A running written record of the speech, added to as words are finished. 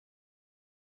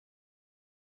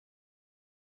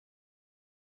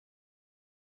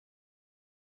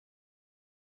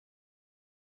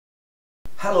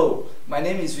Hello, my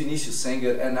name is Vinicius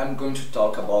Sanger and I'm going to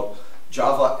talk about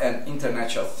Java and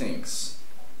Internet of Things.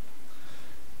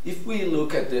 If we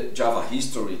look at the Java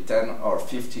history 10 or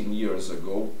 15 years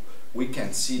ago, we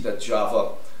can see that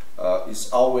Java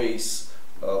is always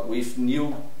with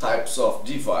new types of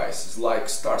devices like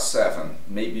Star 7,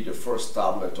 maybe the first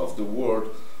tablet of the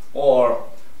world, or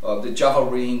the Java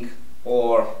Ring,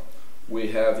 or we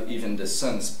have even the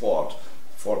Sunspot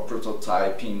for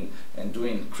prototyping and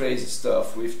doing crazy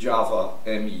stuff with Java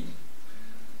ME.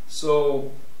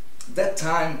 So that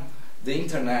time the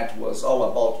internet was all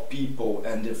about people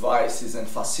and devices and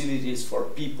facilities for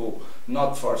people,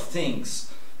 not for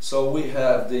things. So we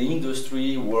have the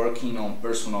industry working on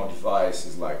personal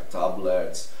devices like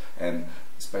tablets and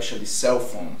especially cell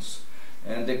phones.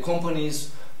 And the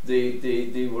companies,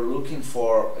 they were looking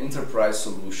for enterprise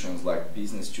solutions like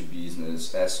business to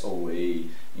business, SOA,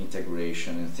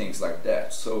 integration and things like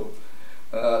that. So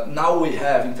now we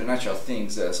have Internet of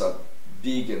Things as a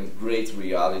big and great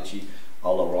reality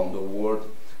all around the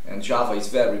world, and Java is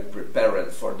very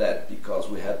prepared for that because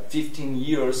we have 15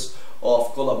 years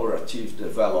of collaborative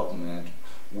development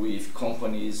with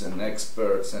companies and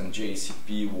experts and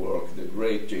JCP work, the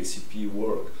great JCP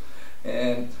work.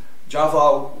 And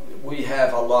Java, we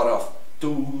have a lot of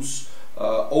tools,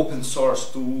 open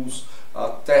source tools,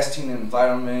 testing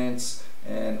environments,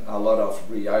 and a lot of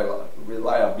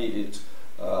reliability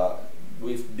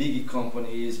with big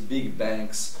companies, big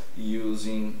banks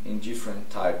using in different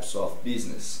types of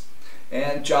business.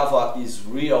 And Java is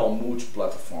real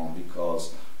multi-platform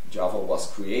because Java was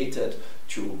created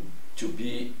to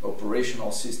be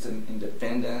operational system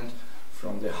independent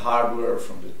from the hardware,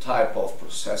 from the type of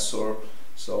processor.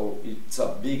 So it's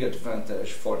a big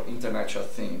advantage for Internet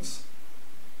of Things.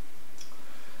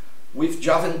 With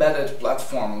Java embedded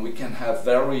platform, we can have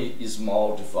very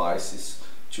small devices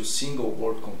to single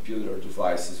board computer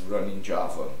devices running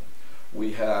Java.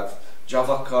 We have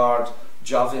Java Card,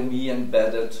 Java ME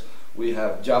embedded, we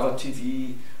have Java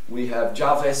TV, we have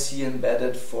Java SE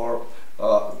embedded for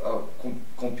a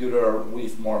computer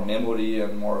with more memory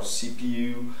and more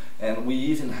CPU, and we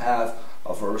even have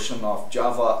a version of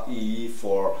Java EE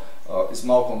for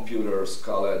small computers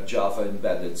called Java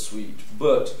Embedded Suite.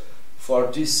 But for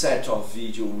this set of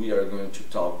video we are going to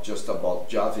talk just about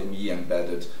Java ME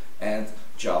embedded and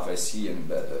Java SE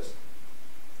embedded.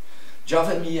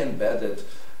 Java ME embedded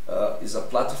is a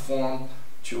platform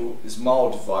to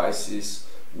small devices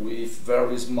with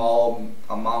very small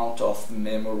amount of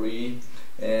memory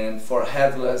and for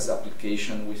headless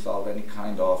application without any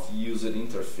kind of user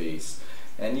interface.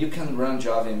 And you can run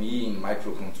Java ME in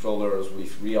microcontrollers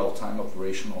with real-time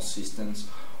operational systems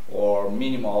or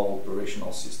minimal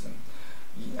operational system.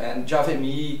 And Java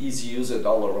ME is used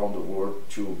all around the world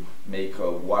to make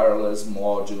wireless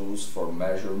modules for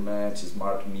measurement,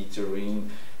 smart metering,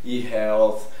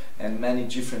 e-health, and many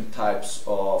different types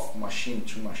of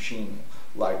machine-to-machine,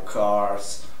 like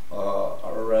cars,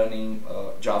 are running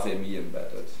Java ME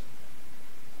embedded.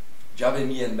 Java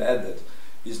ME embedded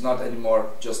is not anymore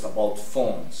just about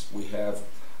phones. We have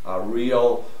a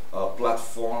real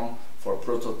platform for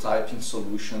prototyping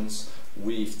solutions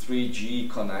with 3G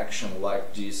connection,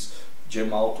 like this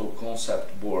Gemalto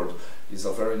concept board is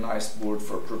a very nice board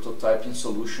for prototyping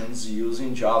solutions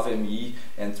using Java ME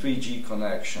and 3G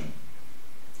connection.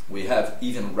 We have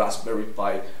even Raspberry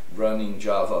Pi running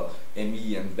Java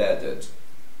ME embedded.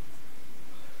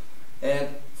 And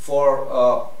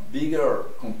for bigger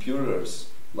computers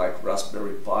like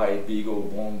Raspberry Pi,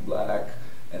 Beagle, Mont Black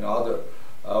and other,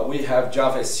 we have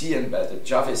Java SE embedded.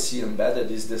 Java SE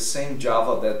embedded is the same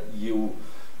Java that you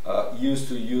used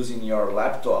to use in your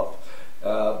laptop,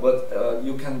 but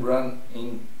you can run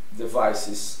in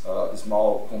devices,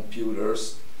 small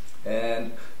computers,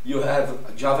 and you have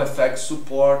JavaFX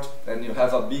support, and you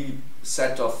have a big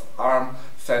set of ARM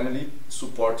family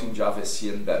supporting Java SE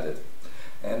embedded.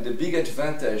 And the big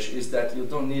advantage is that you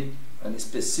don't need any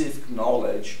specific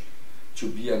knowledge to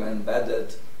be an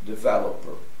embedded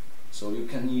developer. So you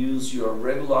can use your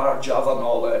regular Java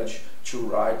knowledge to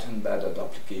write embedded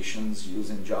applications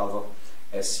using Java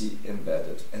SE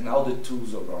embedded, and now the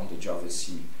tools around the Java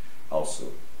SE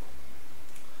also.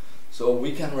 So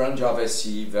we can run Java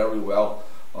SE very well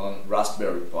on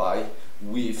Raspberry Pi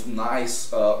with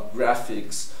nice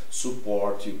graphics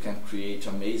support. You can create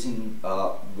amazing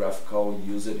graphical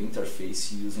user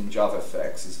interface using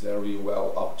JavaFX. It's very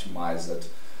well optimized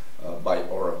by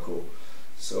Oracle.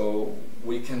 So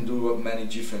we can do many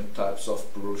different types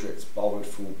of projects,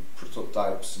 powerful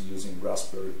prototypes using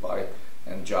Raspberry Pi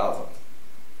and Java.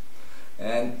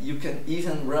 And you can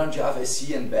even run Java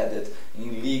SE embedded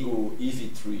in Lego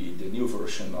EV3, the new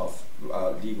version of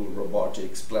Lego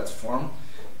robotics platform.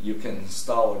 You can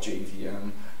install a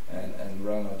JVM and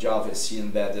run a Java SE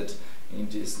embedded in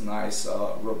this nice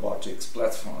robotics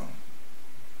platform.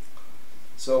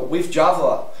 So with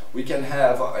Java, we can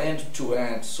have an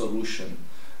end-to-end solution,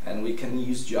 and we can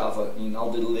use Java in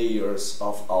all the layers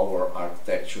of our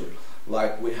architecture.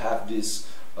 Like we have this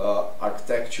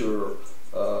architecture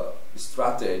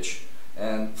strategy,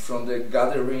 and from the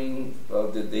gathering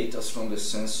the data from the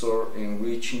sensor,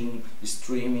 enriching,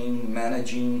 streaming,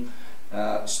 managing,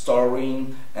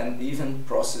 storing, and even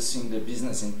processing the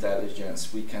business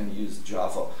intelligence, we can use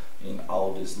Java in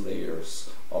all these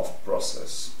layers of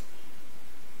process.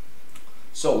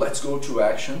 So let's go to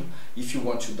action. If you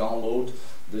want to download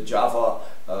the Java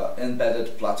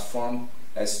embedded platform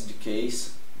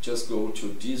SDKs, just go to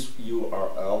this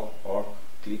URL or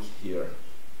click here.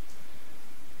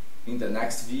 In the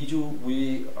next video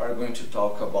we are going to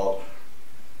talk about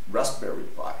Raspberry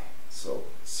Pi. So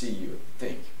see you.